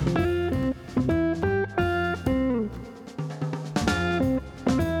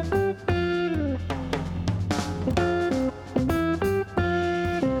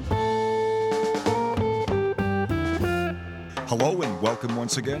welcome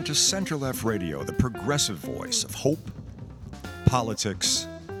once again to Center Left Radio, the progressive voice of hope, politics,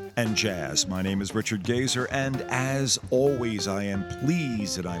 and jazz. My name is Richard Gazer, and as always, I am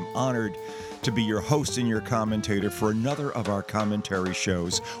pleased and I'm honored to be your host and your commentator for another of our commentary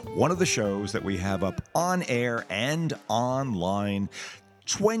shows, one of the shows that we have up on air and online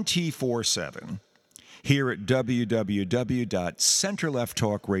 24/7. Here at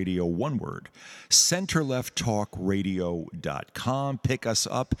www.centerlefttalkradio, one word, centerlefttalkradio.com. Pick us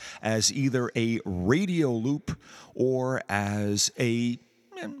up as either a radio loop or as a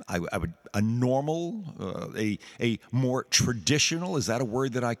normal, a more traditional, is that a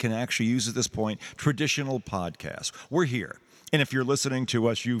word that I can actually use at this point? Traditional podcast. We're here. And if you're listening to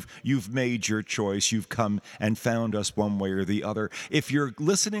us, you've made your choice. You've come and found us one way or the other. If you're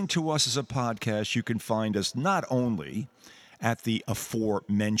listening to us as a podcast, you can find us not only at the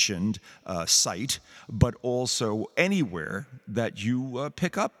aforementioned site, but also anywhere that you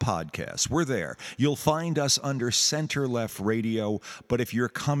pick up podcasts. We're there. You'll find us under Center Left Radio, but if you're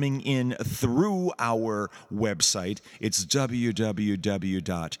coming in through our website, it's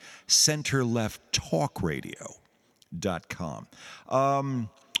www.centerlefttalkradio.com.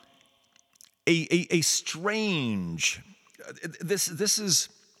 A strange. This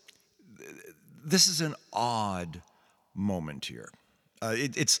is an odd moment here.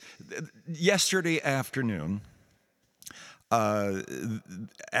 It's yesterday afternoon.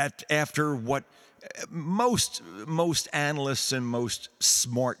 After what most analysts and most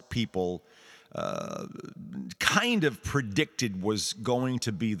smart people kind of predicted was going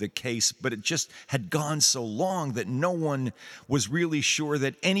to be the case, but it just had gone so long that no one was really sure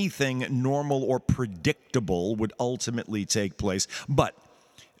that anything normal or predictable would ultimately take place. But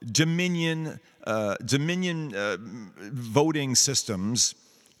Dominion voting systems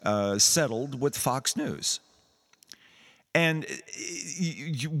settled with Fox News. And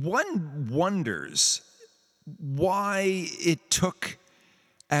one wonders why it took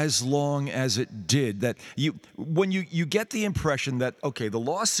as long as it did. That when you get the impression that, okay, the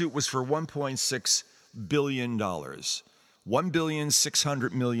lawsuit was for $1.6 billion,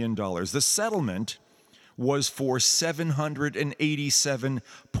 $1.6 billion. The settlement was for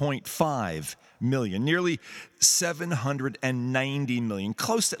 $787.5 million, nearly $790 million.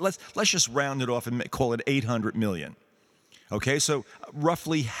 Close to, let's just round it off and call it $800 million. Okay, so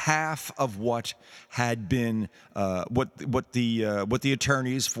roughly half of what had been what the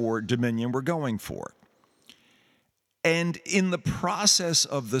attorneys for Dominion were going for. And in the process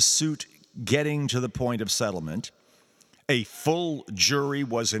of the suit getting to the point of settlement, a full jury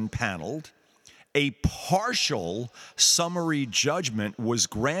was impaneled. A partial summary judgment was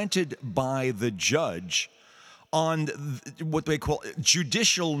granted by the judge on what they call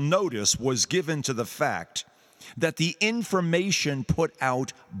judicial notice was given to the fact that the information put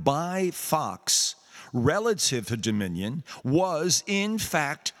out by Fox relative to Dominion was, in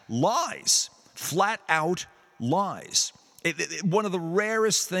fact, lies, flat out lies. One of the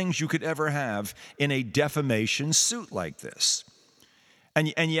rarest things you could ever have in a defamation suit like this.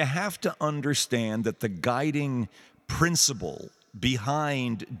 And you have to understand that the guiding principle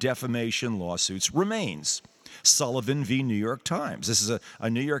behind defamation lawsuits remains Sullivan v. New York Times. This is a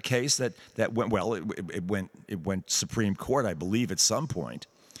New York case that went, well, it went Supreme Court, I believe, at some point.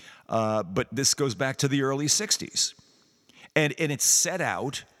 But this goes back to the early 60s. And it set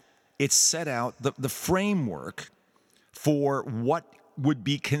out the framework for what would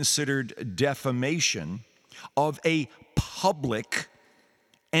be considered defamation of a public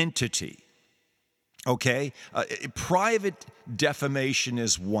entity. Okay? Private defamation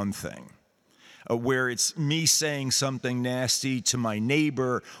is one thing, where it's me saying something nasty to my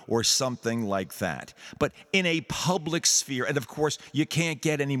neighbor or something like that. But in a public sphere, and of course, you can't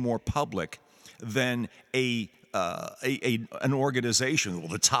get any more public than an organization, well,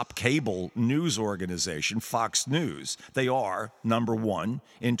 the top cable news organization, Fox News. They are number one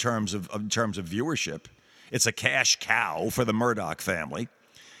in terms of viewership. It's a cash cow for the Murdoch family.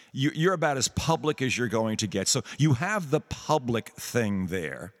 You're about as public as you're going to get. So you have the public thing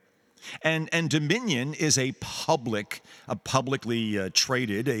there. And Dominion is a publicly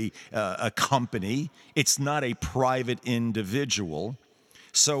traded, a company. It's not a private individual.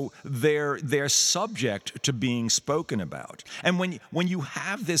 So they're subject to being spoken about. And when you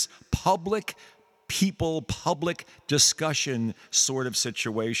have this public discussion sort of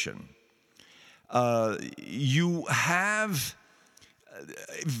situation, you have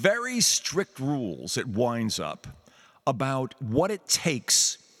very strict rules, it winds up, about what it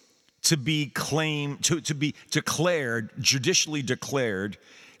takes to be judicially declared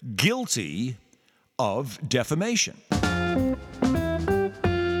guilty of defamation.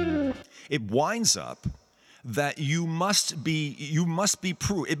 it winds up that it must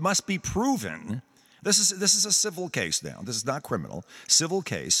be proven. This is a civil case now. This is not criminal. Civil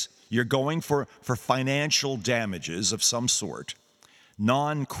case. You're going for financial damages of some sort,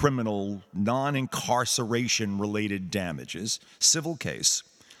 non-criminal, non-incarceration related damages, civil case.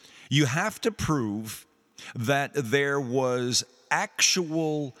 You have to prove that there was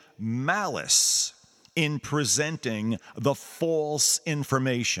actual malice in presenting the false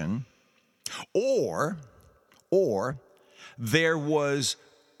information, or there was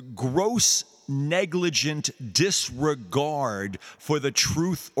gross negligent disregard for the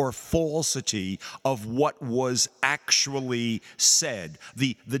truth or falsity of what was actually said,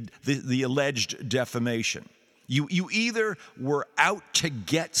 the alleged defamation. You either were out to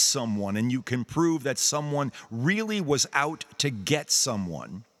get someone, and you can prove that someone really was out to get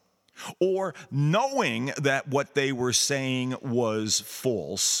someone, or knowing that what they were saying was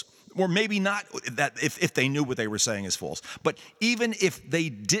false, or maybe not, that if they knew what they were saying is false. But even if they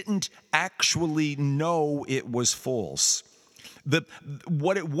didn't actually know it was false,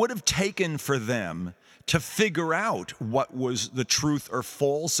 what it would have taken for them to figure out what was the truth or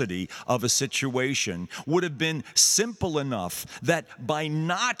falsity of a situation would have been simple enough that by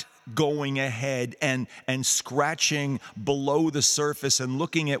not going ahead and scratching below the surface and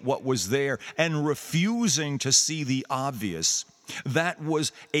looking at what was there and refusing to see the obvious, that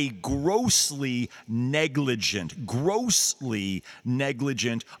was a grossly negligent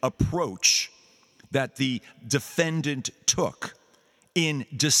approach that the defendant took in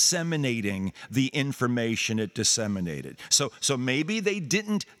disseminating the information it disseminated. So maybe they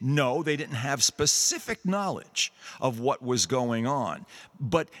didn't know, they didn't have specific knowledge of what was going on.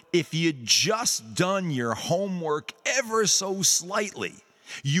 But if you'd just done your homework ever so slightly,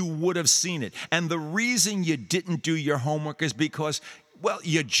 you would have seen it. And the reason you didn't do your homework is because, well,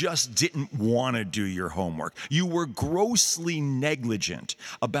 you just didn't want to do your homework. You were grossly negligent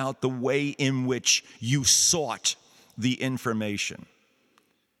about the way in which you sought the information.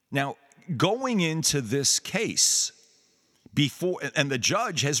 Now, going into this case, and the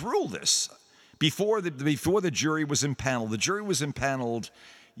judge has ruled this, before the jury was impaneled. The jury was impaneled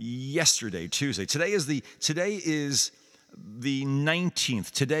yesterday, Tuesday. Today is the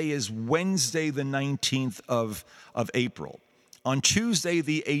 19th. Today is Wednesday, the 19th of April. On Tuesday,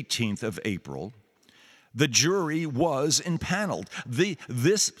 the 18th of April, the jury was impaneled.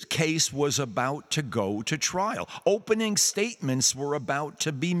 This case was about to go to trial. Opening statements were about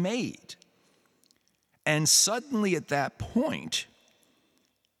to be made. And suddenly at that point,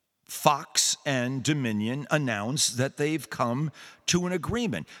 Fox and Dominion announced that they've come to an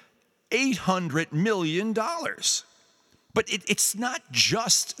agreement. $800 million. But it's not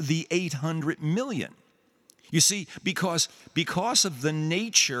just the $800 million. You see, because of the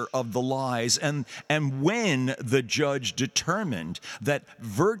nature of the lies, and when the judge determined that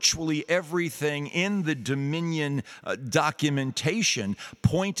virtually everything in the Dominion documentation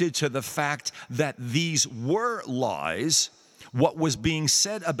pointed to the fact that these were lies, what was being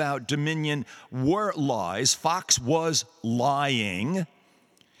said about Dominion were lies, Fox was lying,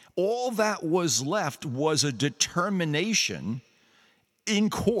 all that was left was a determination in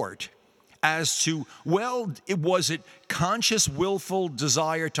court as to, well, was it conscious, willful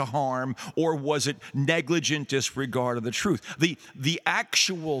desire to harm, or was it negligent disregard of the truth? The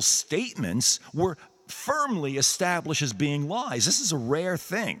actual statements were firmly established as being lies. This is a rare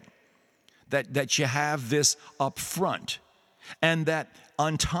thing that you have this up front. And that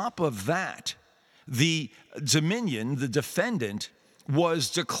on top of that, the Dominion, the defendant,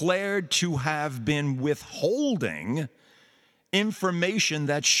 was declared to have been withholding information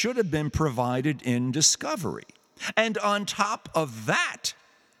that should have been provided in discovery. And on top of that,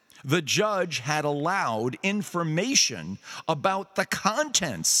 the judge had allowed information about the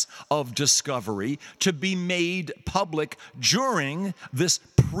contents of discovery to be made public during this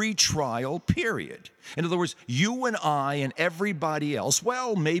pretrial period. In other words, you and I and everybody else,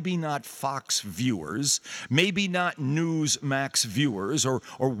 well, maybe not Fox viewers, maybe not Newsmax viewers or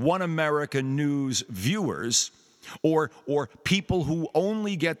One America News viewers, or people who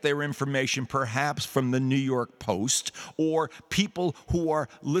only get their information perhaps from the New York Post, or people who are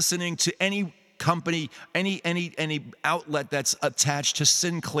listening to any company, any outlet that's attached to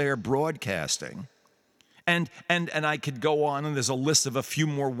Sinclair Broadcasting. And I could go on, and there's a list of a few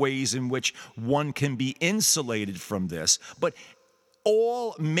more ways in which one can be insulated from this. But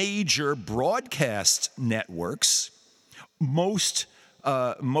all major broadcast networks, most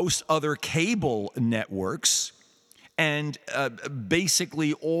other cable networks, and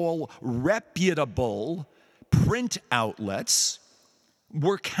basically all reputable print outlets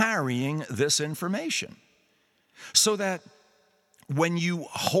were carrying this information. So that when you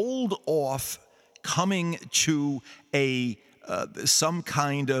hold off coming to some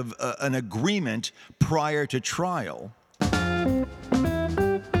kind of an agreement prior to trial,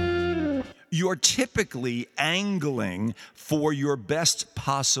 you're typically angling for your best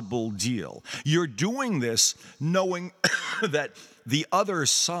possible deal. You're doing this knowing that the other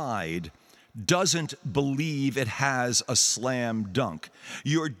side doesn't believe it has a slam dunk.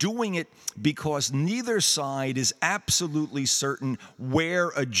 You're doing it because neither side is absolutely certain where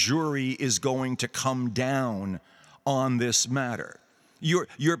a jury is going to come down on this matter. You're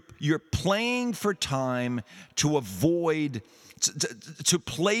playing for time to avoid to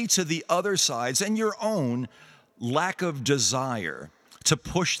play to the other side's and your own lack of desire to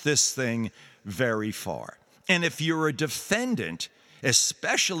push this thing very far. And if you're a defendant,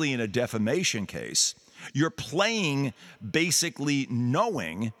 especially in a defamation case, you're playing basically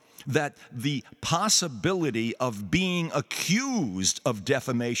knowing that the possibility of being accused of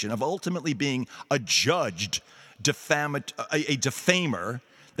defamation, of ultimately being adjudged a defamer,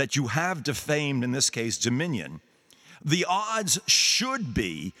 that you have defamed, in this case, Dominion, the odds should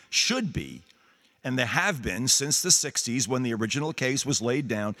be, and there have been since the 60s when the original case was laid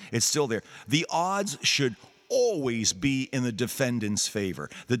down, it's still there, the odds should always be in the defendant's favor.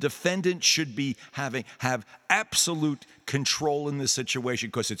 The defendant should have absolute control in this situation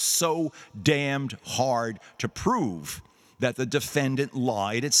because it's so damned hard to prove that the defendant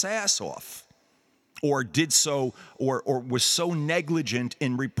lied its ass off, or did so, or was so negligent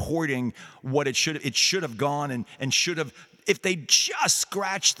in reporting what it should have gone and should have, if they just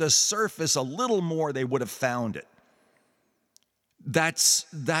scratched the surface a little more, they would have found it. That's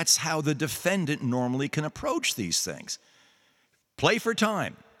how the defendant normally can approach these things. Play for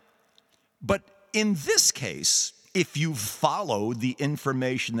time. But in this case, if you follow the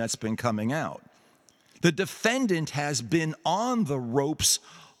information that's been coming out, the defendant has been on the ropes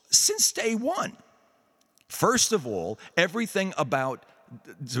since day one. First of all, everything about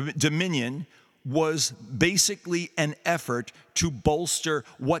Dominion was basically an effort to bolster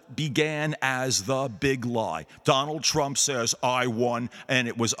what began as the big lie. Donald Trump says, I won, and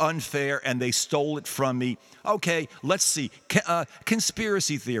it was unfair, and they stole it from me. Okay, let's see.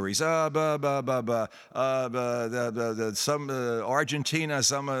 Conspiracy theories. Some Argentina,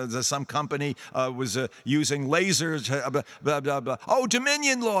 some company was using lasers. Oh,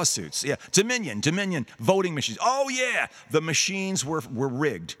 Dominion lawsuits. Yeah, Dominion voting machines. Oh, yeah, the machines were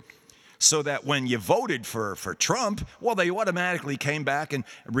rigged. So that when you voted for Trump, well, they automatically came back and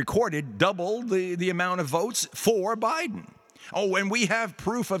recorded double the amount of votes for Biden. Oh, and we have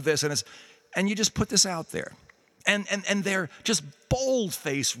proof of this, and you just put this out there. And they're just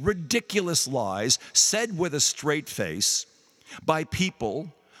bold-faced, ridiculous lies said with a straight face by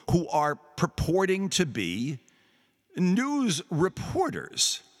people who are purporting to be news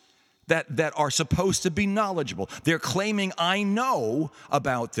reporters that are supposed to be knowledgeable. They're claiming, I know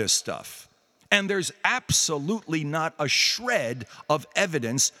about this stuff. And there's absolutely not a shred of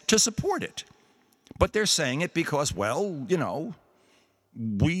evidence to support it. But they're saying it because, well, you know,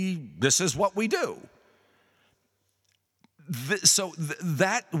 this is what we do.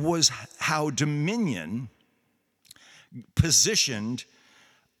 That was how Dominion positioned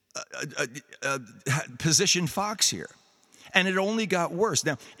Fox here. And it only got worse.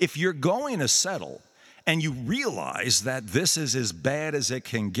 Now, if you're going to settle and you realize that this is as bad as it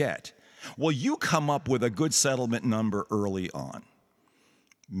can get, well, you come up with a good settlement number early on.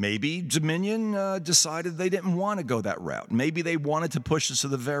 Maybe Dominion decided they didn't want to go that route. Maybe they wanted to push this to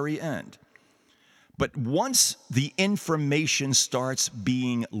the very end. But once the information starts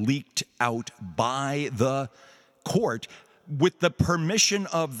being leaked out by the court, with the permission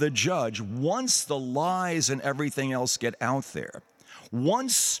of the judge, once the lies and everything else get out there,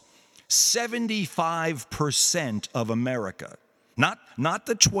 once 75% of America, not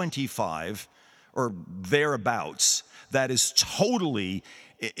the 25 or thereabouts, that is totally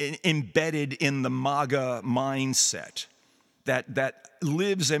embedded in the MAGA mindset, that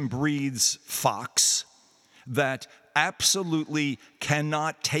lives and breathes Fox, that absolutely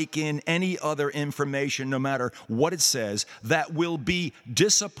cannot take in any other information, no matter what it says, that will be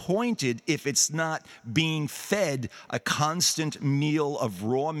disappointed if it's not being fed a constant meal of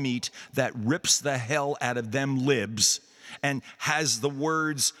raw meat that rips the hell out of them libs and has the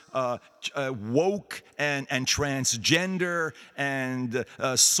words woke and transgender and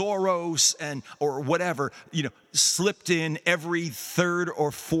Soros and or whatever, slipped in every third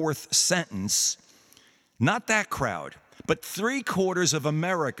or fourth sentence. Not that crowd, but 3/4 of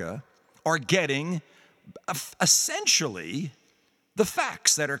America are getting essentially the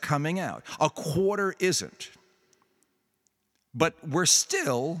facts that are coming out. A quarter isn't. But we're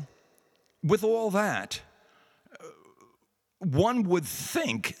still, with all that, one would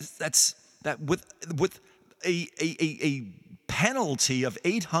think that with a penalty of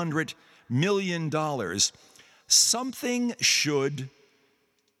 $800 million, something should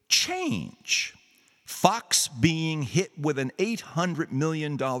change. Fox being hit with an $800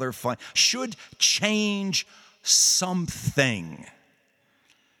 million fine should change something.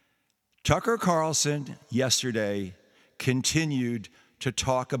 Tucker Carlson yesterday continued to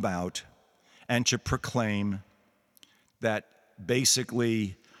talk about and to proclaim that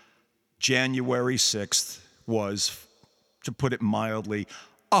basically January 6th was, to put it mildly,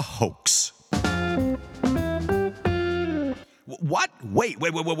 a hoax. What? Wait.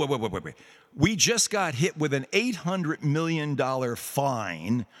 We just got hit with an $800 million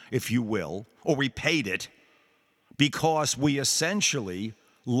fine, if you will, or we paid it because we essentially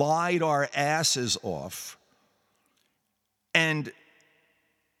lied our asses off. And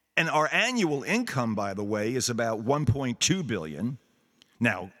our annual income, by the way, is about $1.2 billion.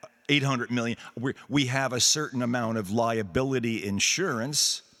 Now, $800 million, we have a certain amount of liability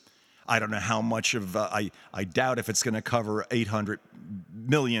insurance. I don't know how much of, I doubt if it's going to cover $800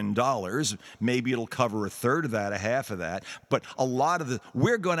 million. Maybe it'll cover a third of that, a half of that. But a lot of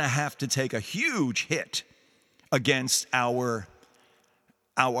we're going to have to take a huge hit against our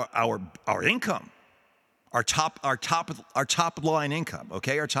income. Our top line income,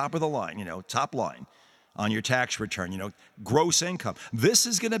 okay? Our top of the line, top line on your tax return, gross income. This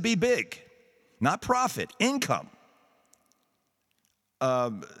is going to be big, not profit, income.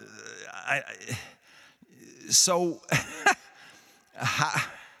 So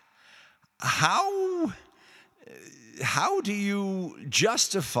how do you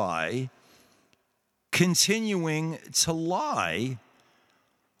justify continuing to lie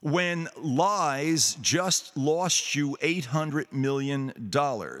when lies just lost you $800 million?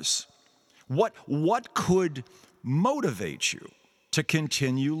 What could motivate you to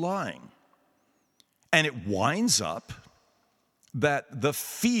continue lying? And it winds up that the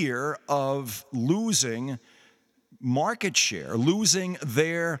fear of losing market share, losing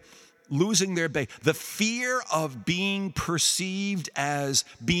their base, the fear of being perceived as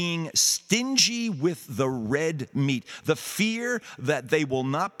being stingy with the red meat, the fear that they will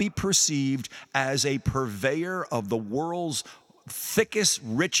not be perceived as a purveyor of the world's thickest,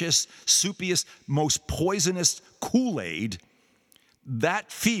 richest, soupiest, most poisonous Kool-Aid, that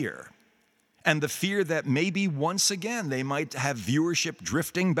fear. And the fear that maybe once again they might have viewership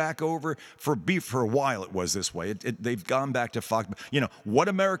drifting back over for a while. It was this way. They've gone back to Fox. What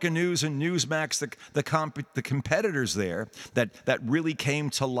American News and Newsmax, the competitors there that really came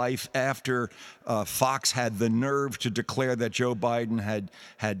to life after Fox had the nerve to declare that Joe Biden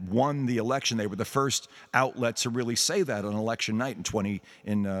had won the election. They were the first outlet to really say that on election night in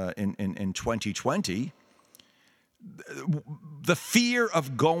 2020. The fear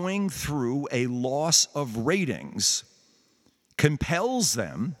of going through a loss of ratings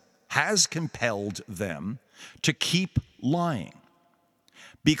has compelled them to keep lying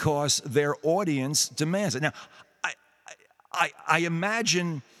because their audience demands it. Now, I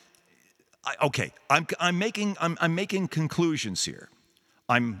imagine, okay, I'm making conclusions here.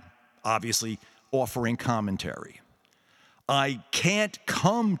 I'm obviously offering commentary. I can't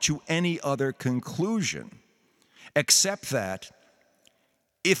come to any other conclusion except that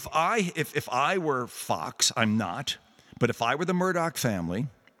if I were Fox, I'm not, but if I were the Murdoch family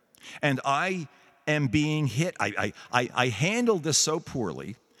and I am being hit, I handled this so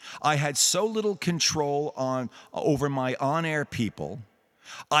poorly, I had so little control over my on-air people,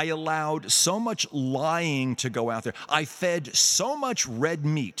 I allowed so much lying to go out there, I fed so much red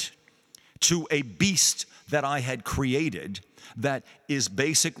meat to a beast that I had created that is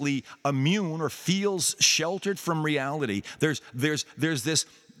basically immune or feels sheltered from reality. There's this,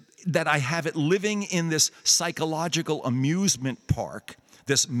 that I have it living in this psychological amusement park,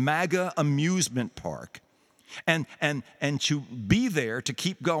 this MAGA amusement park. And to be there, to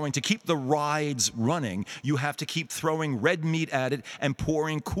keep going, to keep the rides running, you have to keep throwing red meat at it and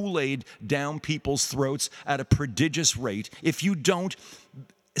pouring Kool-Aid down people's throats at a prodigious rate. If you don't,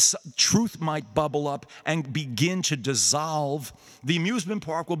 truth might bubble up and begin to dissolve. The amusement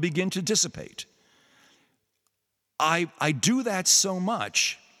park will begin to dissipate. I do that so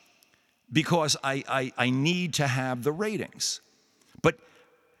much because I need to have the ratings. But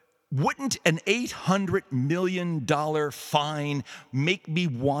wouldn't an $800 million fine make me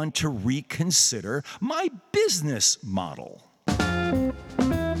want to reconsider my business model?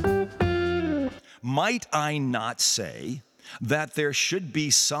 Might I not say that there should be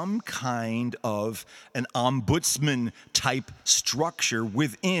some kind of an ombudsman type structure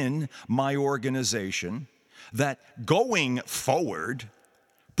within my organization that going forward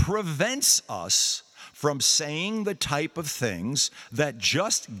prevents us from saying the type of things that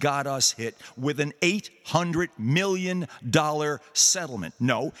just got us hit with an $800 million settlement.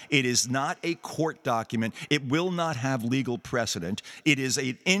 No, it is not a court document. It will not have legal precedent. It is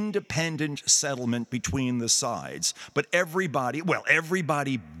an independent settlement between the sides. But everybody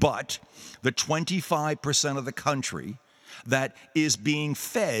but the 25% of the country that is being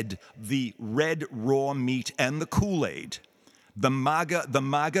fed the red raw meat and the Kool-Aid, the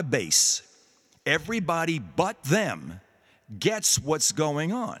MAGA base, everybody but them gets what's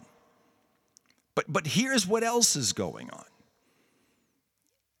going on. But here's what else is going on.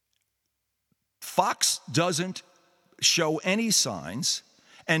 Fox doesn't show any signs,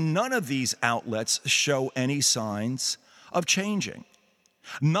 and none of these outlets show any signs of changing.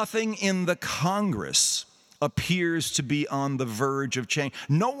 Nothing in the Congress appears to be on the verge of change.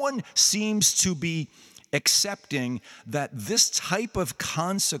 No one seems to be accepting that this type of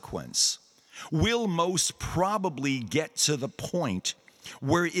consequence will most probably get to the point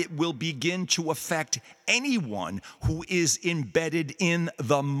where it will begin to affect anyone who is embedded in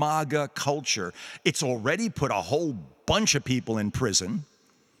the MAGA culture. It's already put a whole bunch of people in prison.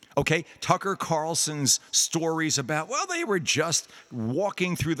 Okay, Tucker Carlson's stories about, well, they were just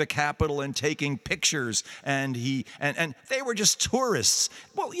walking through the Capitol and taking pictures, and they were just tourists.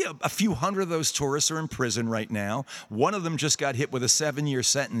 Well, yeah, a few hundred of those tourists are in prison right now. One of them just got hit with a 7-year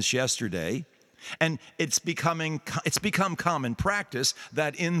sentence yesterday, and it's become common practice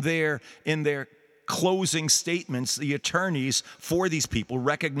that in their closing statements, the attorneys for these people,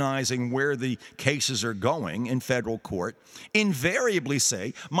 recognizing where the cases are going in federal court, invariably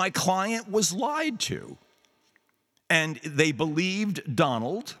say, my client was lied to. And they believed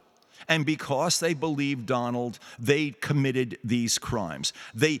Donald, and because they believed Donald, they committed these crimes.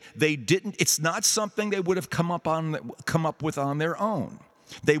 They didn't, it's not something they would have come up with on their own.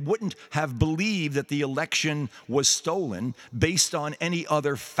 They wouldn't have believed that the election was stolen based on any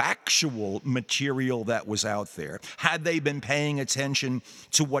other factual material that was out there, had they been paying attention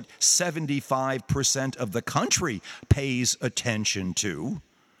to what 75% of the country pays attention to.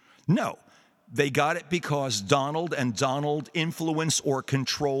 No, they got it because Donald and Donald influenced or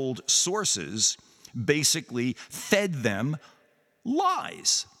controlled sources basically fed them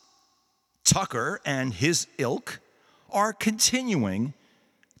lies. Tucker and his ilk are continuing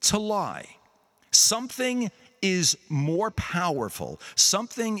to lie. Something is more powerful,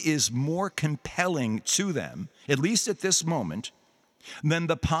 something is more compelling to them, at least at this moment, than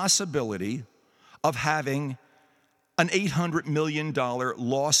the possibility of having an $800 million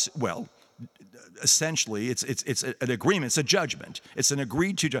loss. Well, essentially, it's an agreement, it's a judgment. It's an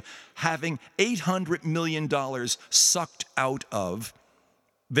agreed to having $800 million sucked out of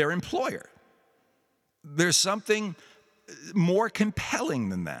their employer. There's something more compelling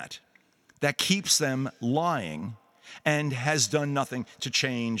than that keeps them lying and has done nothing to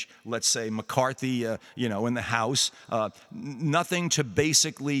change, let's say, McCarthy, in the House, nothing to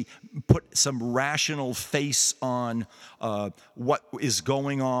basically put some rational face on what is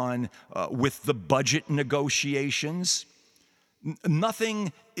going on with the budget negotiations.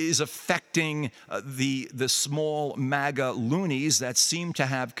 Nothing is affecting the small MAGA loonies that seem to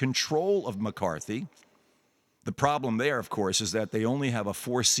have control of McCarthy. The problem there, of course, is that they only have a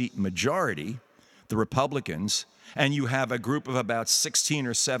 4-seat majority, the Republicans, and you have a group of about 16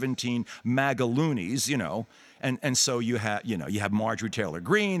 or 17 MAGA loonies, and so you have Marjorie Taylor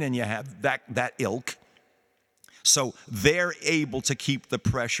Greene and you have that ilk. So they're able to keep the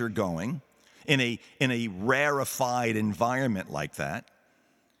pressure going in a rarefied environment like that.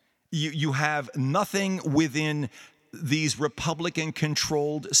 You have nothing within these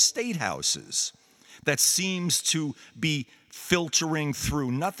Republican-controlled state houses that seems to be filtering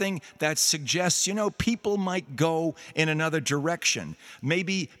through. Nothing that suggests, people might go in another direction.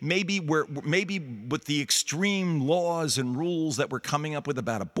 Maybe with the extreme laws and rules that we're coming up with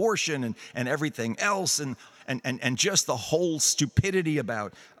about abortion and everything else, and just the whole stupidity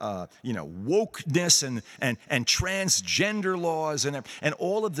about wokeness and transgender laws and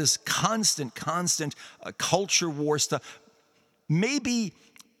all of this constant culture war stuff. Maybe,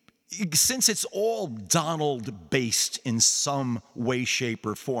 since it's all Donald-based in some way, shape,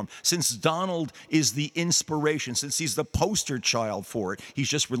 or form, since Donald is the inspiration, since he's the poster child for it, he's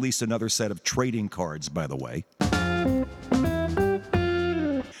just released another set of trading cards, by the way.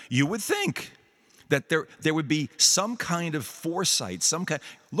 You would think that there would be some kind of foresight,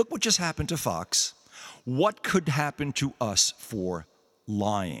 look what just happened to Fox. What could happen to us for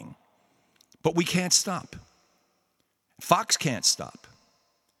lying? But we can't stop. Fox can't stop.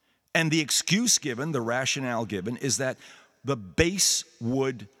 And the excuse given, the rationale given, is that the base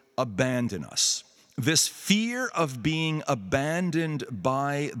would abandon us. This fear of being abandoned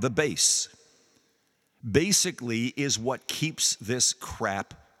by the base basically is what keeps this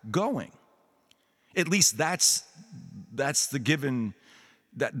crap going. At least that's the given,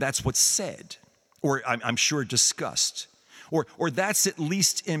 that's what's said, or I'm sure discussed, or that's at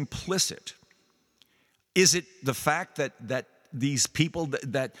least implicit. Is it the fact that these people,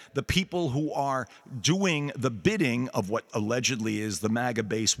 that the people who are doing the bidding of what allegedly is the MAGA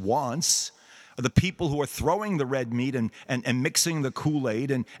base wants, the people who are throwing the red meat and mixing the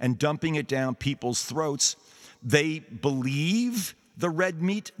Kool-Aid and dumping it down people's throats, they believe the red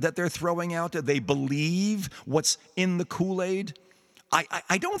meat that they're throwing out? Do they believe what's in the Kool-Aid?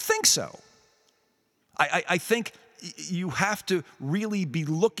 I don't think so. I think you have to really be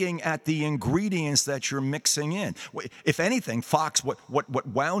looking at the ingredients that you're mixing in. If anything, Fox, what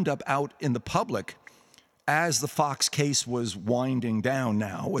wound up out in the public as the Fox case was winding down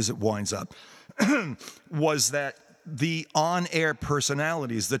now, as it winds up, was that the on-air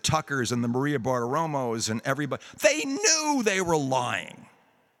personalities, the Tuckers and the Maria Bartiromos and everybody, they knew they were lying.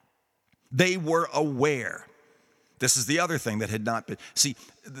 They were aware. This is the other thing that had not been... See,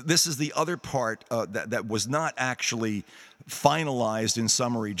 this is the other part that was not actually finalized in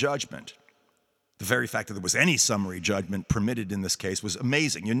summary judgment. The very fact that there was any summary judgment permitted in this case was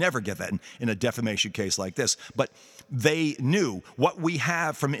amazing. You never get that in a defamation case like this. But they knew what we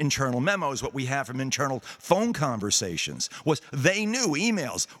have from internal memos, what we have from internal phone conversations, was they knew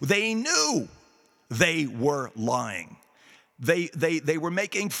emails. They knew they were lying. They were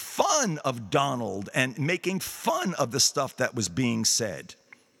making fun of Donald and making fun of the stuff that was being said.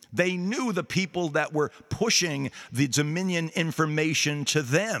 They knew the people that were pushing the Dominion information to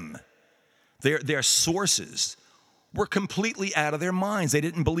them. Their sources were completely out of their minds. They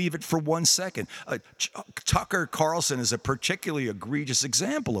didn't believe it for 1 second. Tucker Carlson is a particularly egregious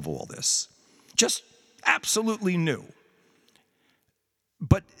example of all this. Just absolutely new.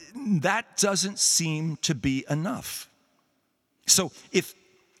 But that doesn't seem to be enough. So if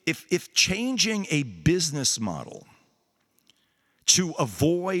changing a business model to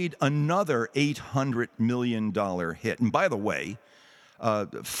avoid another $800 million hit, and by the way,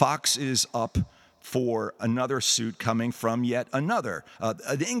 Fox is up for another suit coming from yet another,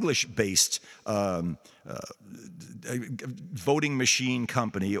 an English-based voting machine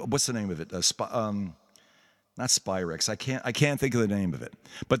company. What's the name of it? Not Spyrex. I can't think of the name of it.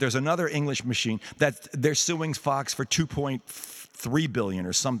 But there's another English machine that they're suing Fox for $2.3 billion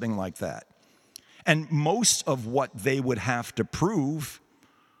or something like that. And most of what they would have to prove,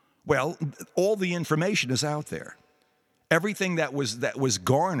 well, all the information is out there. Everything that was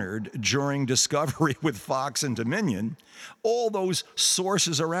garnered during discovery with Fox and Dominion, all those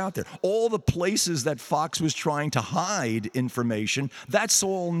sources are out there. All the places that Fox was trying to hide information, that's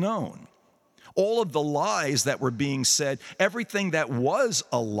all known. All of the lies that were being said, everything that was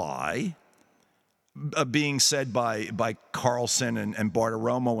a lie being said by Carlson and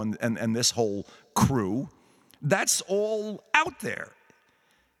Bartiromo and this whole crew, that's all out there.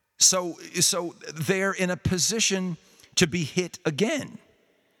 So they're in a position to be hit again,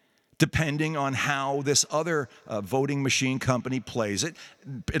 depending on how this other voting machine company plays it.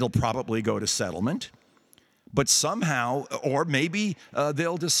 It'll probably go to settlement. But somehow, or maybe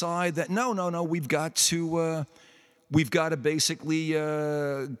they'll decide that no, we've got to basically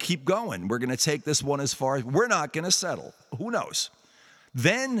keep going. We're going to take this one as far as we're not going to settle. Who knows?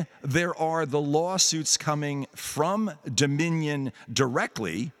 Then there are the lawsuits coming from Dominion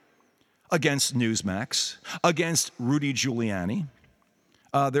directly against Newsmax, against Rudy Giuliani.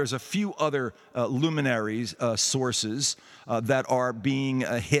 There's a few other luminaries, sources that are being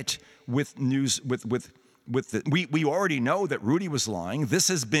hit with news we already know that Rudy was lying. This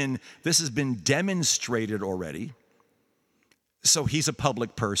has been demonstrated already. So he's a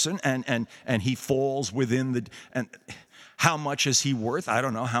public person, and he falls within the. And how much is he worth? I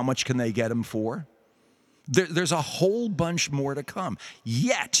don't know. How much can they get him for? There's a whole bunch more to come.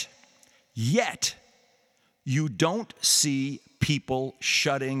 Yet, you don't see people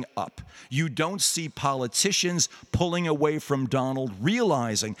shutting up. You don't see politicians pulling away from Donald,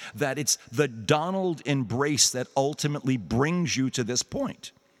 realizing that it's the Donald embrace that ultimately brings you to this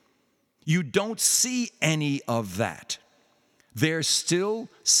point. You don't see any of that. There still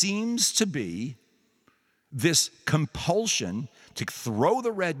seems to be this compulsion to throw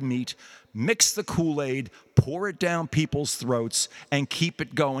the red meat, mix the Kool-Aid, pour it down people's throats, and keep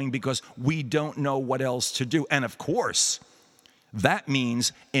it going because we don't know what else to do. And of course, that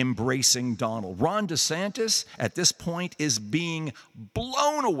means embracing Donald. Ron DeSantis, at this point, is being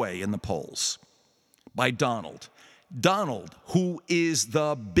blown away in the polls by Donald. Donald, who is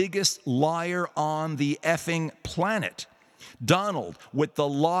the biggest liar on the effing planet. Donald with the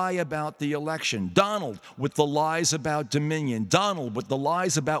lie about the election. Donald with the lies about Dominion. Donald with the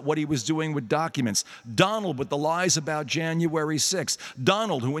lies about what he was doing with documents. Donald with the lies about January 6th.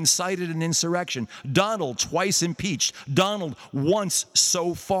 Donald who incited an insurrection. Donald twice impeached. Donald once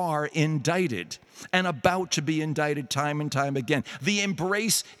so far indicted and about to be indicted time and time again. The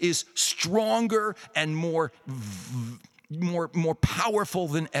embrace is stronger and more powerful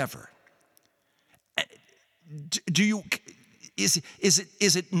than ever. Is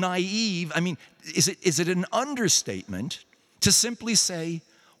it naive? I mean, is it an understatement to simply say,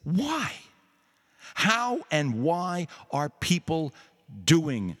 why? How and why are people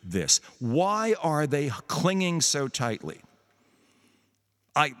doing this? Why are they clinging so tightly?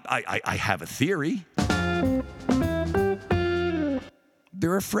 I have a theory.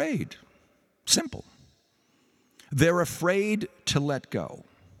 They're afraid. Simple. They're afraid to let go.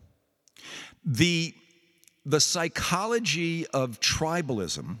 The psychology of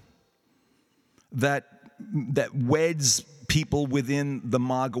tribalism that weds people within the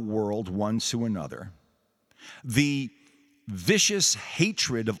MAGA world one to another, the vicious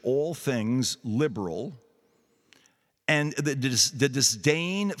hatred of all things liberal, and the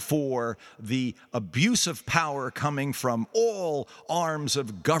disdain for the abuse of power coming from all arms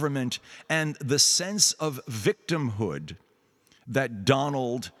of government, and the sense of victimhood that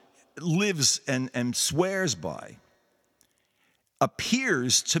Donald lives and swears by,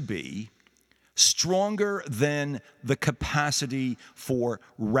 appears to be stronger than the capacity for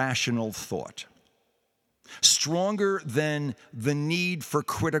rational thought, stronger than the need for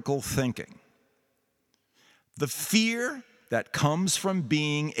critical thinking. The fear that comes from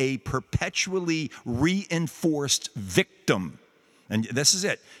being a perpetually reinforced victim, and this is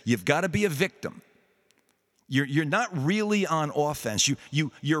it, you've got to be a victim. You're not really on offense.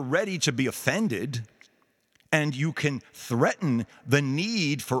 You're ready to be offended, and you can threaten the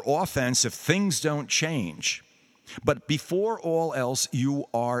need for offense if things don't change. But before all else, you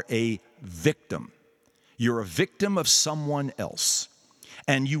are a victim. You're a victim of someone else.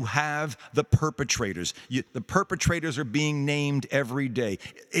 And you have the perpetrators. The perpetrators are being named every day.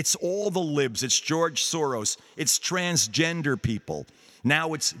 It's all the libs. It's George Soros. It's transgender people.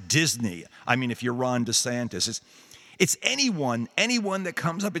 Now it's Disney. I mean, if you're Ron DeSantis, it's anyone that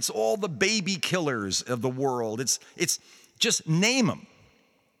comes up. It's all the baby killers of the world. It's just name them.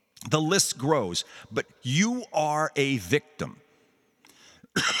 The list grows. But you are a victim.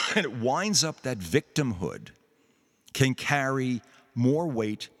 And it winds up that victimhood can carry more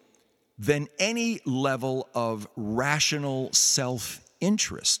weight than any level of rational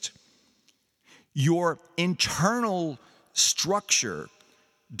self-interest. Your internal structure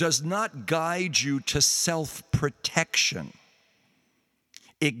does not guide you to self-protection.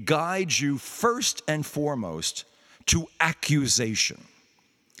 It guides you first and foremost to accusation.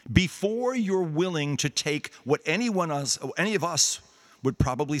 Before you're willing to take what any of us would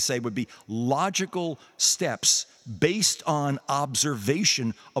probably say would be logical steps based on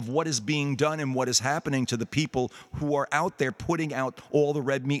observation of what is being done and what is happening to the people who are out there putting out all the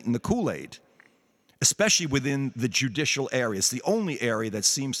red meat and the Kool-Aid, especially within the judicial area. It's the only area that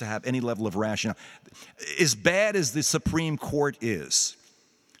seems to have any level of rationale. As bad as the Supreme Court is,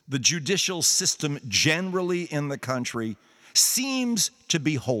 the judicial system generally in the country seems to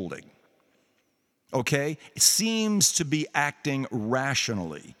be holding. Okay? It seems to be acting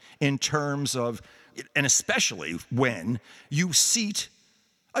rationally in terms of, and especially when you seat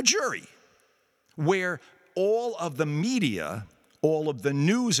a jury where all of the media, all of the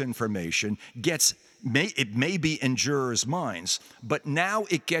news information it may be in jurors' minds, but now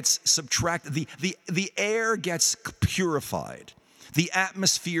it gets subtracted. The air gets purified. The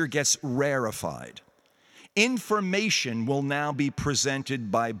atmosphere gets rarefied. Information will now be presented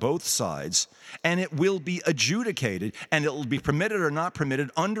by both sides, and it will be adjudicated, and it will be permitted or not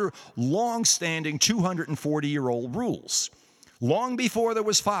permitted under long-standing 240-year-old rules. Long before there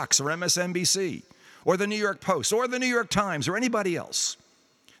was Fox or MSNBC or the New York Post or the New York Times or anybody else.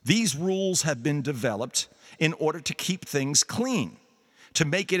 These rules have been developed in order to keep things clean, to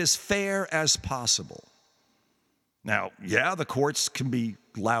make it as fair as possible. Now, yeah, the courts can be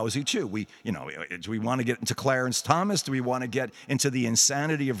lousy too. Do we want to get into Clarence Thomas? Do we want to get into the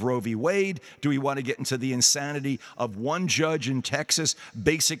insanity of Roe v. Wade? Do we want to get into the insanity of one judge in Texas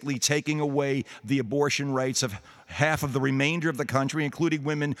basically taking away the abortion rights of half of the remainder of the country, including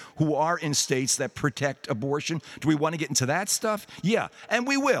women who are in states that protect abortion? Do we want to get into that stuff? Yeah, and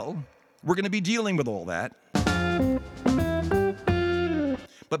we will. We're going to be dealing with all that.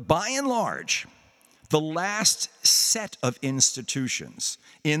 But by and large, the last set of institutions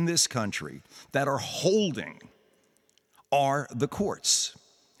in this country that are holding are the courts.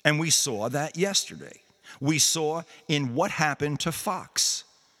 And we saw that yesterday. We saw in what happened to Fox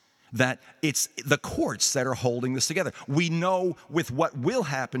that it's the courts that are holding this together. We know with what will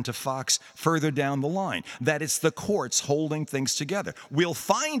happen to Fox further down the line that it's the courts holding things together. We'll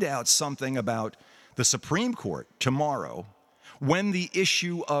find out something about the Supreme Court tomorrow when the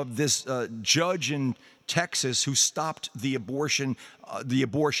issue of this judge in Texas who stopped the abortion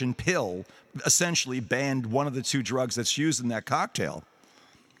pill, essentially banned one of the two drugs that's used in that cocktail.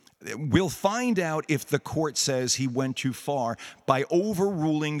 We'll find out if the court says he went too far by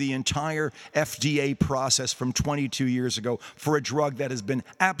overruling the entire FDA process from 22 years ago for a drug that has been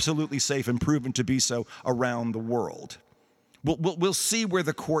absolutely safe and proven to be so around the world. We'll see where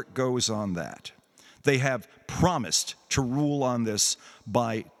the court goes on that. They have promised to rule on this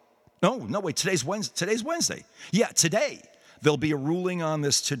by, wait, today's Wednesday. Yeah, today. There'll be a ruling on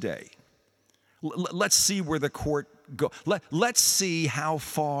this today. Let's see where the court goes. Let's see how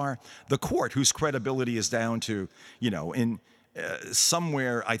far the court, whose credibility is down to, in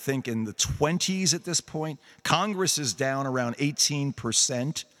somewhere, I think, in the 20s at this point. Congress is down around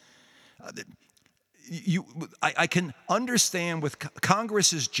 18%. I can understand with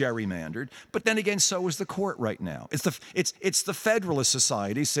Congress is gerrymandered, but then again, so is the court right now. It's the Federalist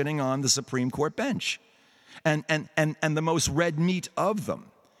Society sitting on the Supreme Court bench, and the most red meat of them.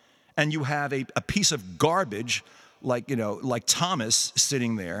 And you have a piece of garbage like Thomas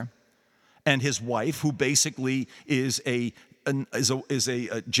sitting there, and his wife, who basically is a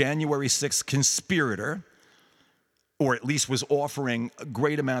January 6th conspirator, or at least was offering a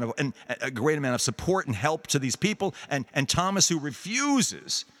great amount of support and help to these people, and Thomas, who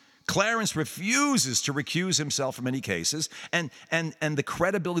Clarence refuses to recuse himself from any cases, and the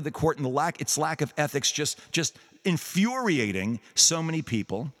credibility of the court and its lack of ethics just infuriating so many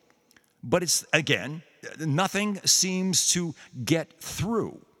people. But it's, again, nothing seems to get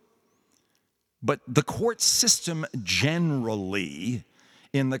through. But the court system generally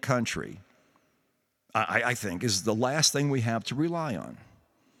in the country, I think, is the last thing we have to rely on.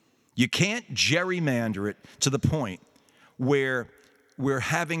 You can't gerrymander it to the point where we're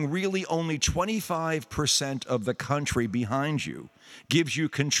having really only 25% of the country behind you gives you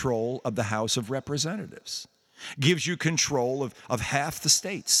control of the House of Representatives, gives you control of half the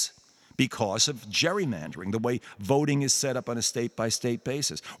states because of gerrymandering, the way voting is set up on a state-by-state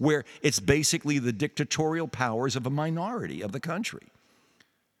basis, where it's basically the dictatorial powers of a minority of the country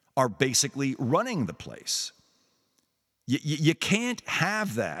are basically running the place. You can't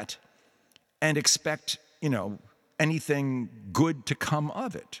have that and expect, anything good to come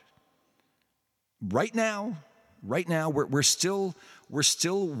of it. Right now, we're still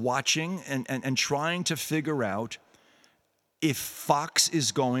watching and trying to figure out if Fox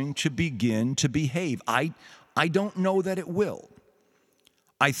is going to begin to behave. I don't know that it will.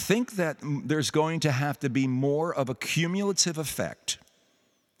 I think that there's going to have to be more of a cumulative effect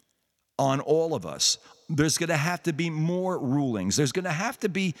on all of us. There's going to have to be more rulings. There's going to have to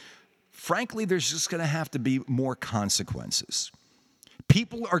be, frankly, there's just going to have to be more consequences.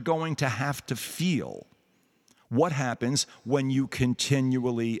 People are going to have to feel what happens when you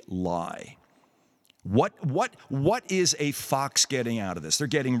continually lie. What is a Fox getting out of this? They're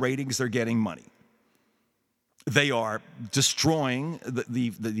getting ratings, they're getting money. They are destroying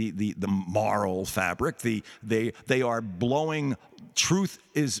the moral fabric. They are blowing. Truth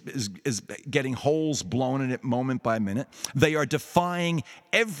is getting holes blown in it moment by minute. They are defying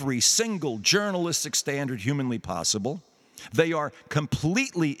every single journalistic standard humanly possible. They are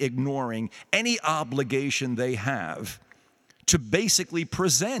completely ignoring any obligation they have to basically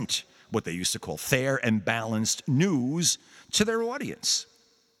present what they used to call fair and balanced news to their audience.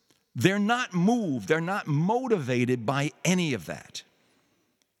 They're not moved, they're not motivated by any of that.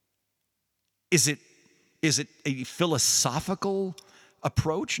 Is it a philosophical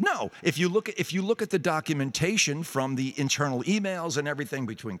approach? No. If you look at the documentation from the internal emails and everything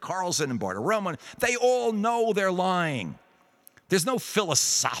between Carlson and Bartiromo, they all know they're lying. There's no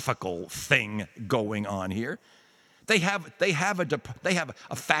philosophical thing going on here. They have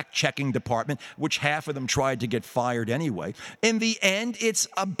a fact-checking department, which half of them tried to get fired anyway. In the end, it's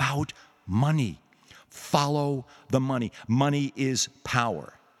about money. Follow the money. Money is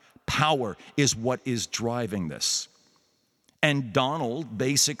power. Power is what is driving this. And Donald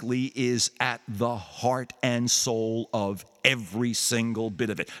basically is at the heart and soul of every single bit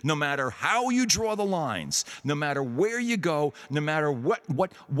of it. No matter how you draw the lines, no matter where you go, no matter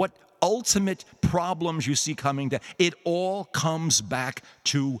what ultimate problems you see coming down, it all comes back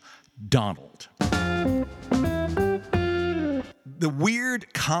to Donald. The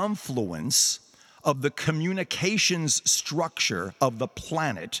weird confluence of the communications structure of the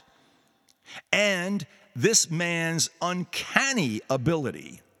planet and this man's uncanny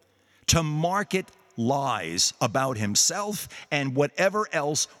ability to market lies about himself and whatever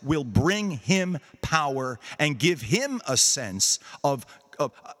else will bring him power and give him a sense of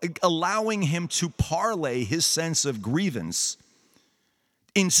allowing him to parlay his sense of grievance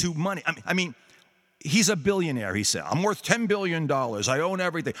into money. I mean, he's a billionaire, he said. I'm worth $10 billion. I own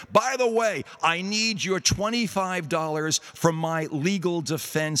everything. By the way, I need your $25 from my legal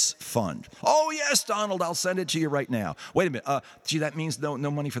defense fund. Oh, yes, Donald, I'll send it to you right now. Wait a minute. Gee, that means no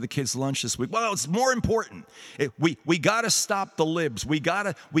money for the kids' lunch this week. Well, it's more important. We got to stop the libs. We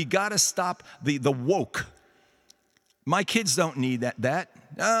got to stop the woke. My kids don't need that.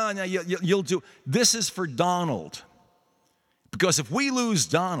 Oh, no, you'll do. This is for Donald. Because if we lose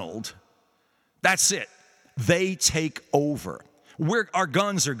Donald, that's it. They take over. Our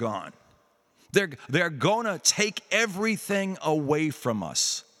guns are gone. They're going to take everything away from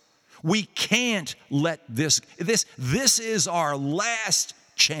us. We can't let this is our last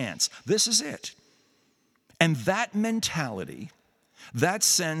chance. This is it. And that mentality, that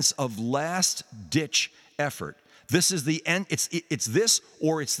sense of last-ditch effort, this is the end. It's this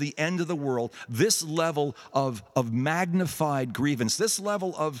or it's the end of the world. This level of magnified grievance, this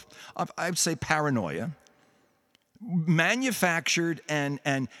level of I'd say paranoia, manufactured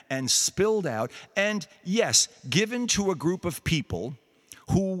and spilled out, and yes, given to a group of people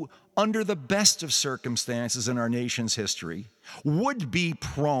who, under the best of circumstances in our nation's history, would be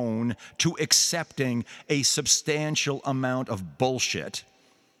prone to accepting a substantial amount of bullshit.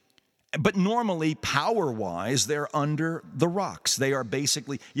 But normally, power-wise, they're under the rocks. They are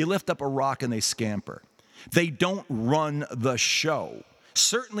basically, you lift up a rock and they scamper. They don't run the show.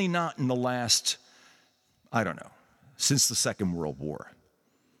 Certainly not in the last, I don't know, since the Second World War.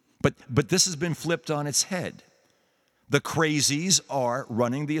 But this has been flipped on its head. The crazies are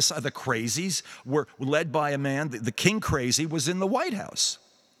running the crazies were led by a man, the King Crazy was in the White House.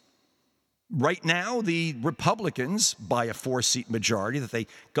 Right now, the Republicans, by a 4-seat majority, that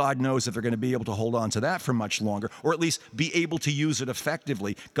God knows if they're going to be able to hold on to that for much longer, or at least be able to use it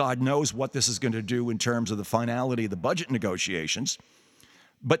effectively. God knows what this is going to do in terms of the finality of the budget negotiations.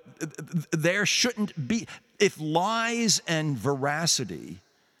 But there shouldn't be, if lies and veracity,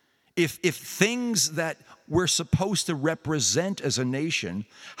 if things that we're supposed to represent as a nation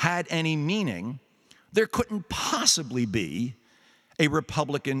had any meaning, there couldn't possibly be a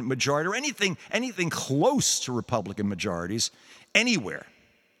Republican majority or anything close to Republican majorities anywhere.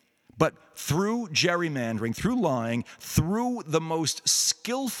 But through gerrymandering, through lying, through the most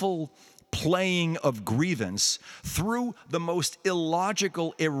skillful playing of grievance, through the most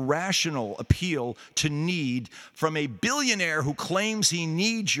illogical, irrational appeal to need from a billionaire who claims he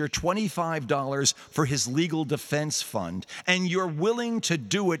needs your $25 for his legal defense fund, and you're willing to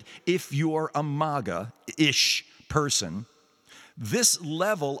do it if you're a MAGA-ish person, this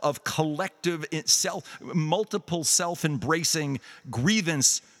level of collective multiple self-embracing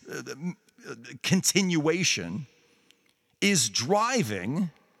grievance continuation is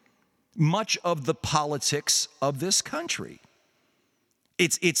driving much of the politics of this country.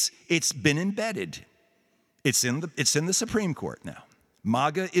 It's been embedded. It's in the Supreme Court now.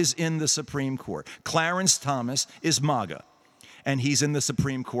 MAGA is in the Supreme Court. Clarence Thomas is MAGA, and he's in the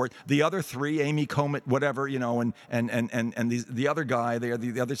Supreme Court. The other three, Amy Coney, whatever, and the other guy,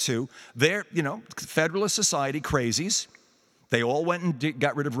 the other two, they're, Federalist Society crazies. They all went and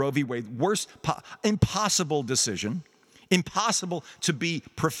got rid of Roe v. Wade. Impossible decision. Impossible to be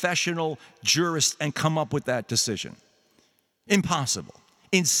professional jurists and come up with that decision. Impossible.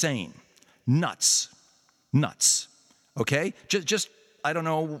 Insane. Nuts. Okay? Just I don't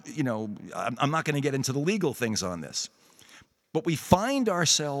know, I'm not going to get into the legal things on this. But we find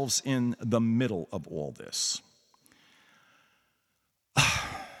ourselves in the middle of all this.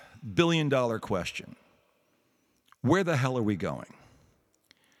 Billion-dollar question. Where the hell are we going?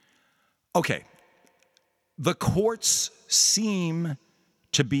 Okay. The courts seem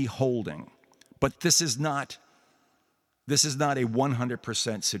to be holding, but this is not This is not a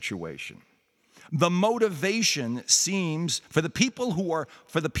 100% situation. The motivation seems for the people who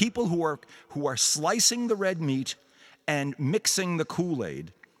are slicing the red meat and mixing the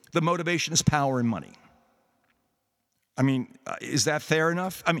Kool-Aid, the motivation is power and money. I mean, is that fair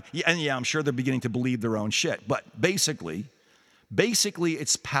enough? I mean, yeah, I'm sure they're beginning to believe their own shit, but basically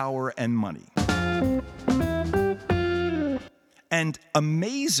it's power and money. And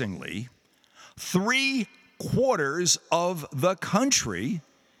amazingly, 3/4 of the country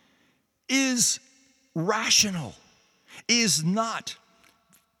is rational, is not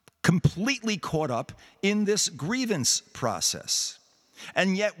completely caught up in this grievance process.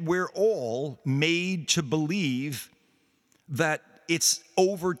 And yet we're all made to believe that it's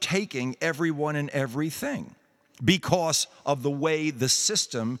overtaking everyone and everything because of the way the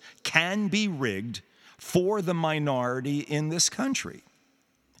system can be rigged for the minority in this country.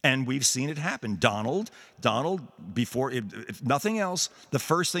 And we've seen it happen. Donald, before, if nothing else, the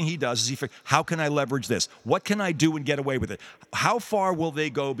first thing he does is he figures, how can I leverage this? What can I do and get away with it? How far will they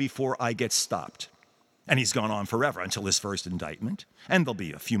go before I get stopped? And he's gone on forever until his first indictment. And there'll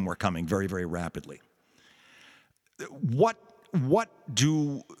be a few more coming very, very rapidly. What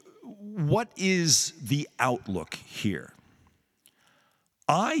is the outlook here?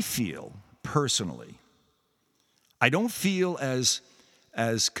 I feel, personally, I don't feel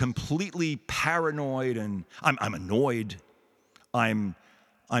as completely paranoid, and I'm annoyed. I'm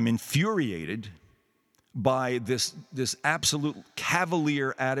infuriated by this absolute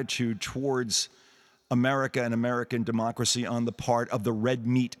cavalier attitude towards America and American democracy on the part of the red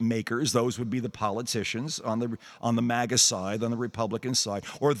meat makers. Those would be the politicians on the MAGA side, on the Republican side,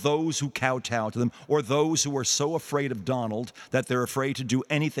 or those who kowtow to them, or those who are so afraid of Donald that they're afraid to do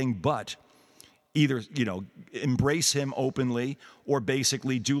anything but either, embrace him openly or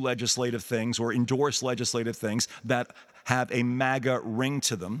basically do legislative things or endorse legislative things that have a MAGA ring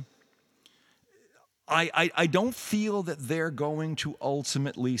to them. I don't feel that they're going to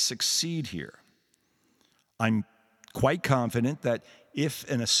ultimately succeed here. I'm quite confident that if,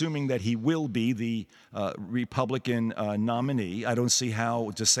 and assuming that he will be the Republican nominee, I don't see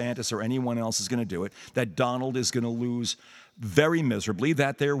how DeSantis or anyone else is going to do it, that Donald is going to lose very miserably,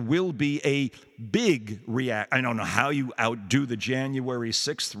 that there will be a big reaction. I don't know how you outdo the January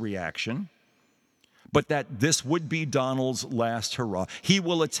 6th reaction, but that this would be Donald's last hurrah. He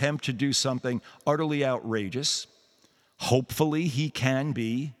will attempt to do something utterly outrageous. Hopefully he can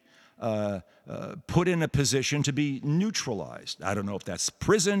be put in a position to be neutralized. I don't know if that's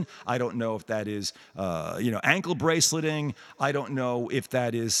prison. I don't know if that is, ankle braceleting. I don't know if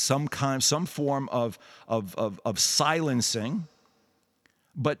that is some form of silencing.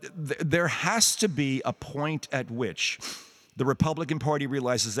 But there has to be a point at which the Republican Party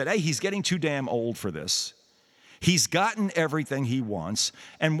realizes that, hey, he's getting too damn old for this. He's gotten everything he wants.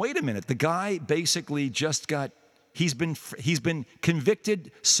 And wait a minute, the guy basically just got He's been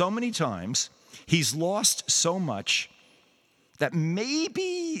convicted so many times, he's lost so much, that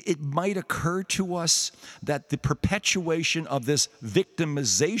maybe it might occur to us that the perpetuation of this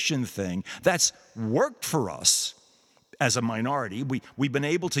victimization thing that's worked for us as a minority, we've been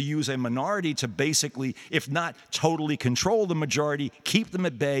able to use a minority to basically, if not totally control the majority, keep them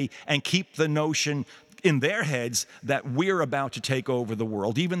at bay and keep the notion in their heads that we're about to take over the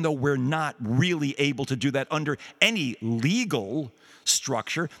world, even though we're not really able to do that under any legal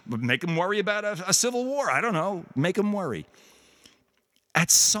structure. Make them worry about a civil war. I don't know. Make them worry. At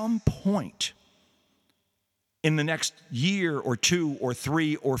some point in the next year or 2 or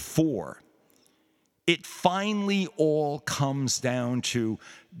 3 or 4, it finally all comes down to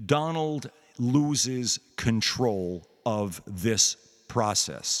Donald loses control of this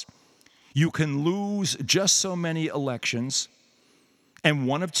process. You can lose just so many elections, and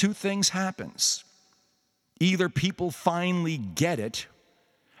one of two things happens. Either people finally get it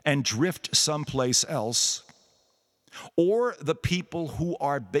and drift someplace else, or the people who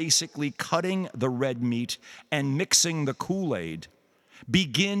are basically cutting the red meat and mixing the Kool-Aid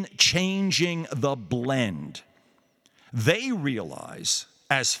begin changing the blend. They realize,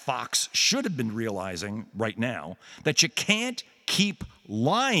 as Fox should have been realizing right now, that you can't keep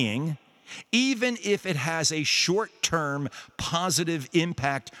lying even if it has a short-term positive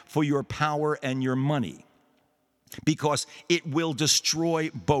impact for your power and your money, because it will destroy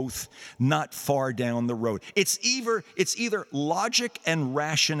both not far down the road. It's either logic and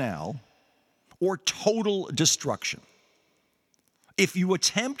rationale or total destruction. If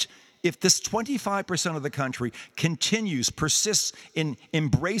this 25% of the country persists in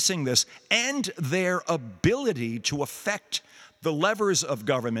embracing this, and their ability to affect the levers of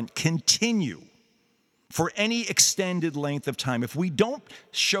government continue for any extended length of time, if we don't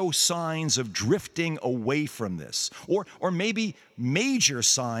show signs of drifting away from this, or maybe major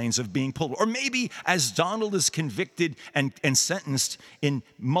signs of being pulled, or maybe as Donald is convicted and sentenced in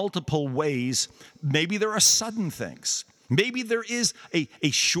multiple ways, maybe there are sudden things. Maybe there is a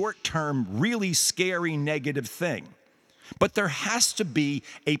short-term, really scary negative thing. But there has to be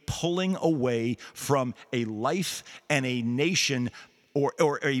a pulling away from a life and a nation,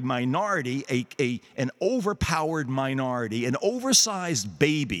 or a minority, an overpowered minority, an oversized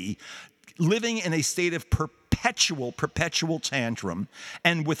baby living in a state of perpetual tantrum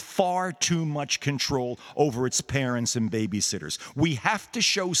and with far too much control over its parents and babysitters. We have to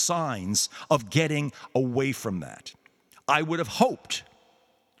show signs of getting away from that. I would have hoped,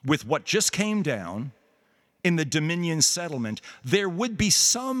 with what just came down in the Dominion settlement, there would be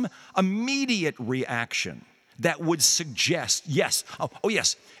some immediate reaction that would suggest, yes,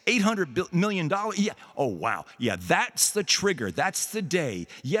 yes, $800 million, yeah, oh, wow, yeah, that's the trigger, that's the day.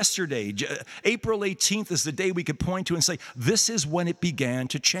 Yesterday, April 18th is the day we could point to and say, this is when it began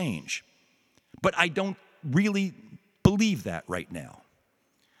to change. But I don't really believe that right now.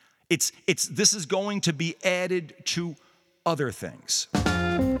 This is going to be added to other things.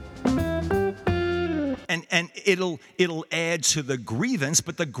 And it'll add to the grievance,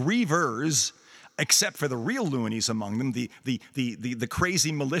 but the grievers, except for the real loonies among them, the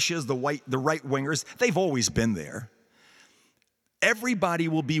crazy militias, the right-wingers, they've always been there. Everybody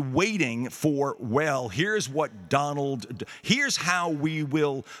will be waiting for, well, here's how we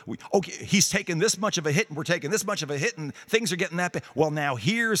will, okay, he's taken this much of a hit and we're taking this much of a hit and things are getting that bad. Well, now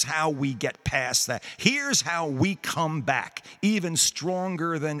here's how we get past that. Here's how we come back even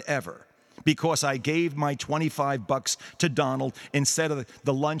stronger than ever. Because I gave my $25 to Donald instead of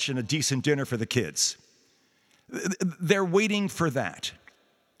the lunch and a decent dinner for the kids. They're waiting for that.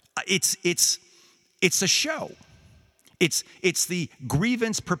 It's a show. It's the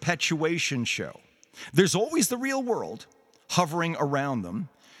grievance perpetuation show. There's always the real world hovering around them.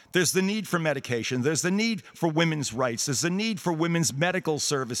 There's the need for medication. There's the need for women's rights. There's the need for women's medical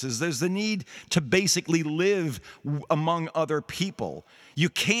services. There's the need to basically live among other people. You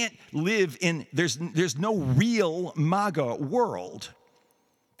can't live in, there's no real MAGA world.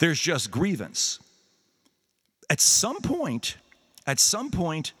 There's just grievance. At some point,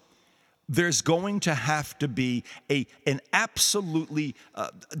 there's going to have to be an absolutely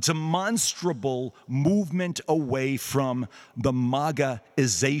demonstrable movement away from the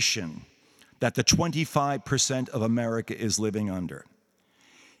MAGAization that the 25% of America is living under.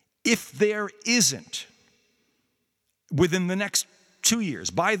 If there isn't, within the next 2 years,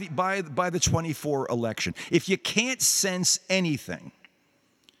 by the 24 election, if you can't sense anything,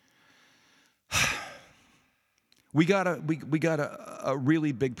 we got a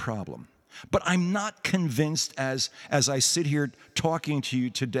really big problem. But I'm not convinced, as I sit here talking to you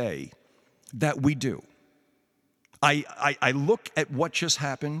today, that we do. I look at what just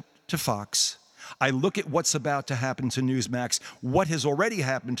happened to Fox. I look at what's about to happen to Newsmax, what has already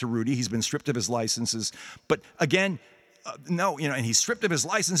happened to Rudy. He's been stripped of his licenses. But again, and he's stripped of his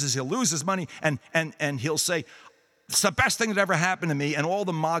licenses, he'll lose his money, and he'll say, it's the best thing that ever happened to me, and all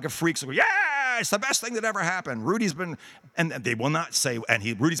the MAGA freaks will go, yeah, it's the best thing that ever happened. Rudy's been, and they will not say,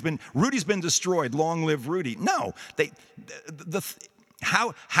 Rudy's been destroyed. Long live Rudy. No,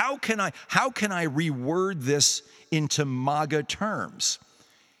 how can I reword this into MAGA terms?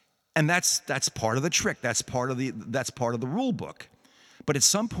 And that's part of the trick. That's part of the rule book. But at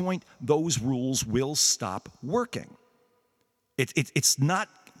some point, those rules will stop working. It's not.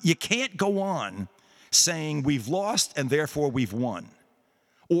 You can't go on saying we've lost and therefore we've won,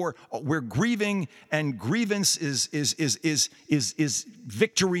 or we're grieving and grievance is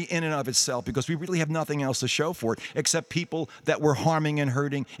victory in and of itself because we really have nothing else to show for it except people that we're harming and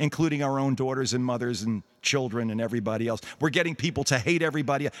hurting, including our own daughters and mothers and children and everybody else. We're getting people to hate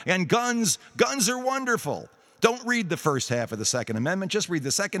everybody. And guns are wonderful. Don't read the first half of the Second Amendment. Just read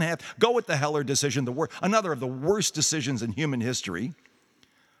the second half. Go with the Heller decision, another of the worst decisions in human history.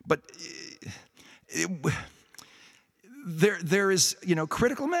 But there is,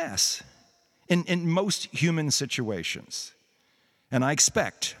 critical mass in most human situations. And I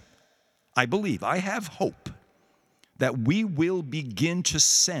believe, I have hope that we will begin to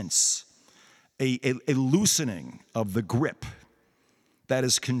sense a loosening of the grip that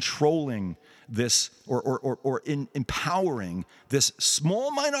is controlling this or empowering this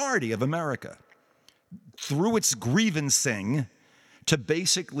small minority of America through its grievancing to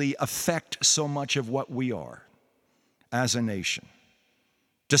basically affect so much of what we are as a nation,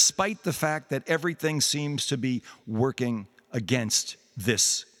 despite the fact that everything seems to be working against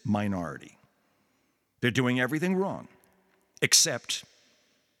this minority. They're doing everything wrong, except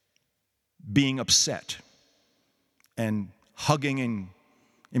being upset and hugging and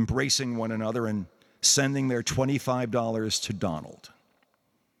embracing one another and sending their $25 to Donald.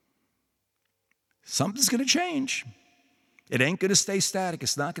 Something's going to change. It ain't going to stay static.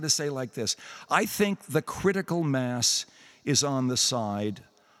 It's not going to stay like this. I think the critical mass is on the side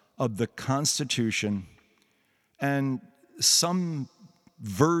of the Constitution and some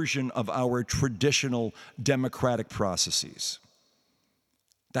version of our traditional democratic processes.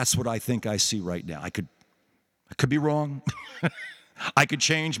 That's what I think I see right now. I could be wrong. I could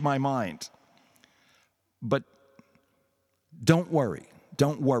change my mind. But don't worry.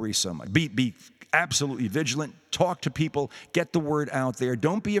 Don't worry so much. Be absolutely vigilant. Talk to people. Get the word out there.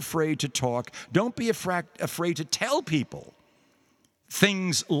 Don't be afraid to talk. Don't be afraid to tell people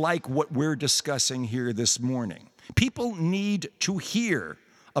things like what we're discussing here this morning. People need to hear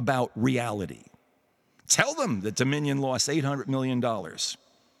about reality. Tell them that Dominion lost $800 million.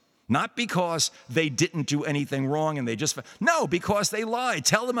 Not because they didn't do anything wrong and no, because they lied.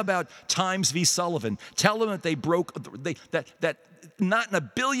 Tell them about Times v. Sullivan. Tell them that they broke, that not in a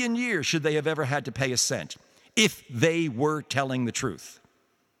billion years should they have ever had to pay a cent if they were telling the truth.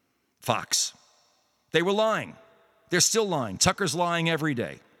 Fox. They were lying. They're still lying. Tucker's lying every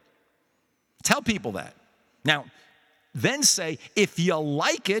day. Tell people that. Now, then say, if you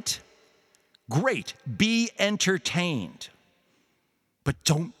like it, great. Be entertained. But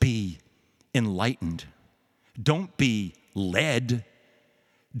don't be enlightened. Don't be led.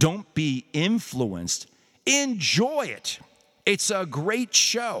 Don't be influenced. Enjoy it. It's a great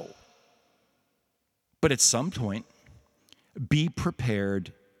show. But at some point, be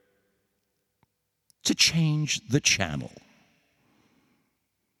prepared to change the channel.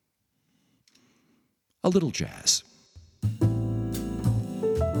 A little jazz.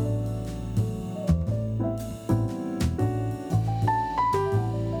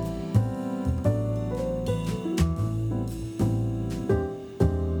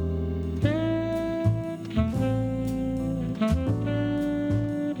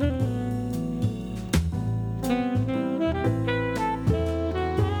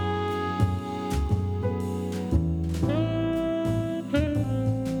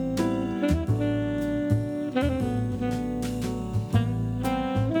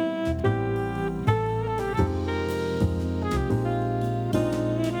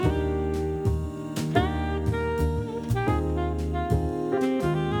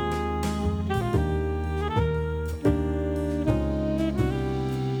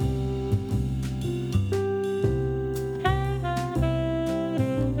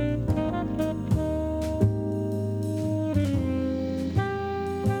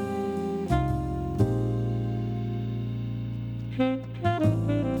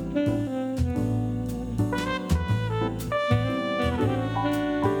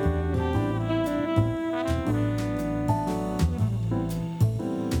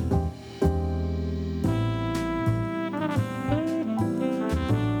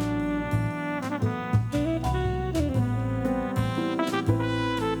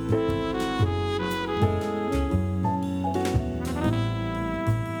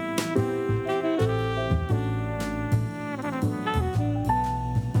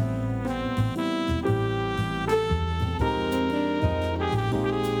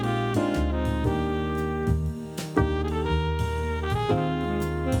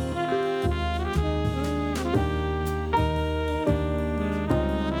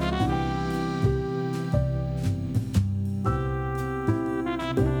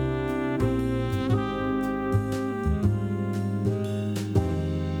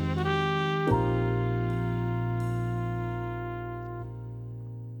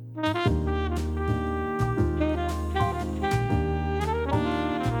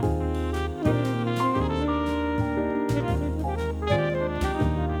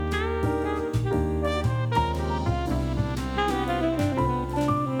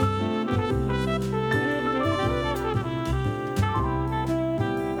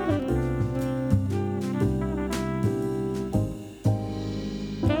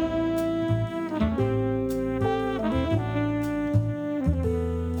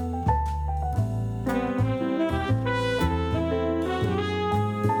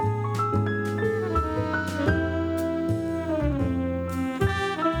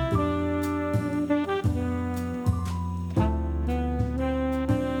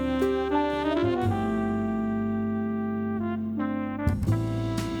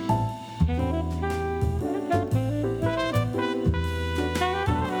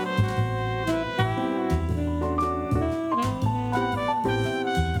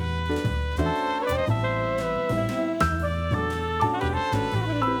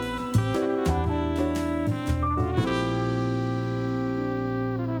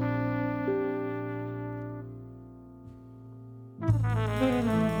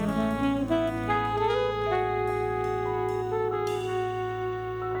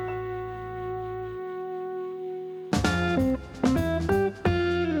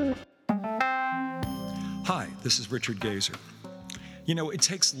 This is Richard Gazer. You know, it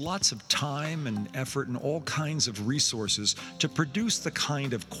takes lots of time and effort and all kinds of resources to produce the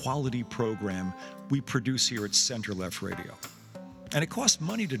kind of quality program we produce here at Center Left Radio. And it costs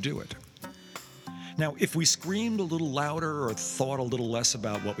money to do it. Now, if we screamed a little louder or thought a little less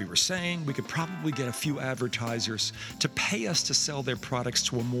about what we were saying, we could probably get a few advertisers to pay us to sell their products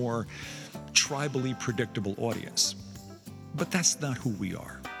to a more tribally predictable audience. But that's not who we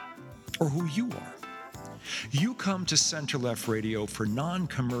are, or who you are. You come to Center Left Radio for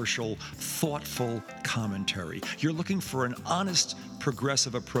non-commercial, thoughtful commentary. You're looking for an honest,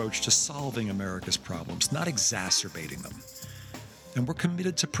 progressive approach to solving America's problems, not exacerbating them. And we're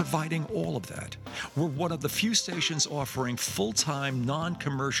committed to providing all of that. We're one of the few stations offering full-time,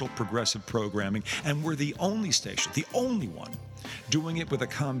 non-commercial progressive programming, and we're the only station, the only one, doing it with a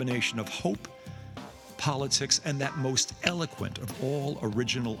combination of hope, politics, and that most eloquent of all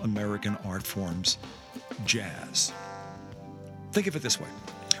original American art forms, jazz. Think of it this way.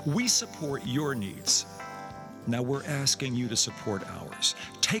 We support your needs. Now we're asking you to support ours.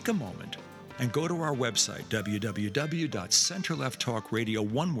 Take a moment and go to our website, www.centerlefttalkradio,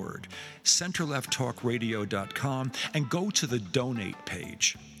 one word, centerlefttalkradio.com, and go to the donate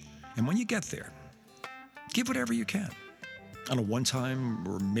page. And when you get there, give whatever you can. On a one-time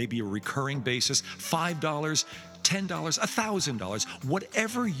or maybe a recurring basis, $5, $10, $1,000,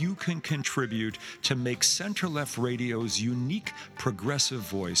 whatever you can contribute to make Center Left Radio's unique progressive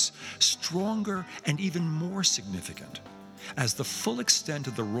voice stronger and even more significant as the full extent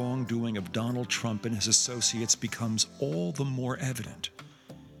of the wrongdoing of Donald Trump and his associates becomes all the more evident,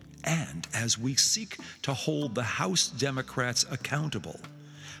 and as we seek to hold the House Democrats accountable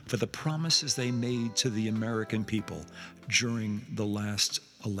for the promises they made to the American people during the last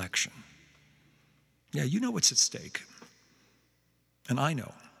election. Yeah, you know what's at stake. And I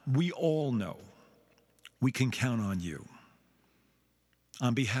know, we all know, we can count on you.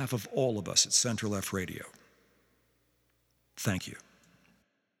 On behalf of all of us at Center Left Radio, thank you.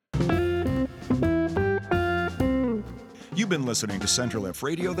 You've been listening to Center Left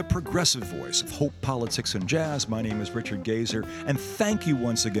Radio, the progressive voice of hope, politics, and jazz. My name is Richard Gazer, and thank you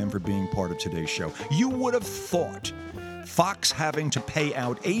once again for being part of today's show. You would have thought Fox having to pay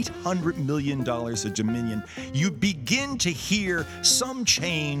out $800 million to Dominion, you begin to hear some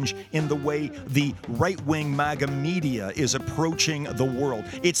change in the way the right-wing MAGA media is approaching the world.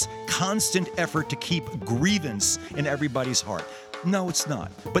 It's constant effort to keep grievance in everybody's heart. No, it's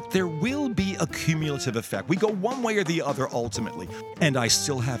not. But there will be a cumulative effect. We go one way or the other ultimately. And I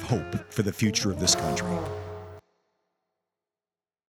still have hope for the future of this country.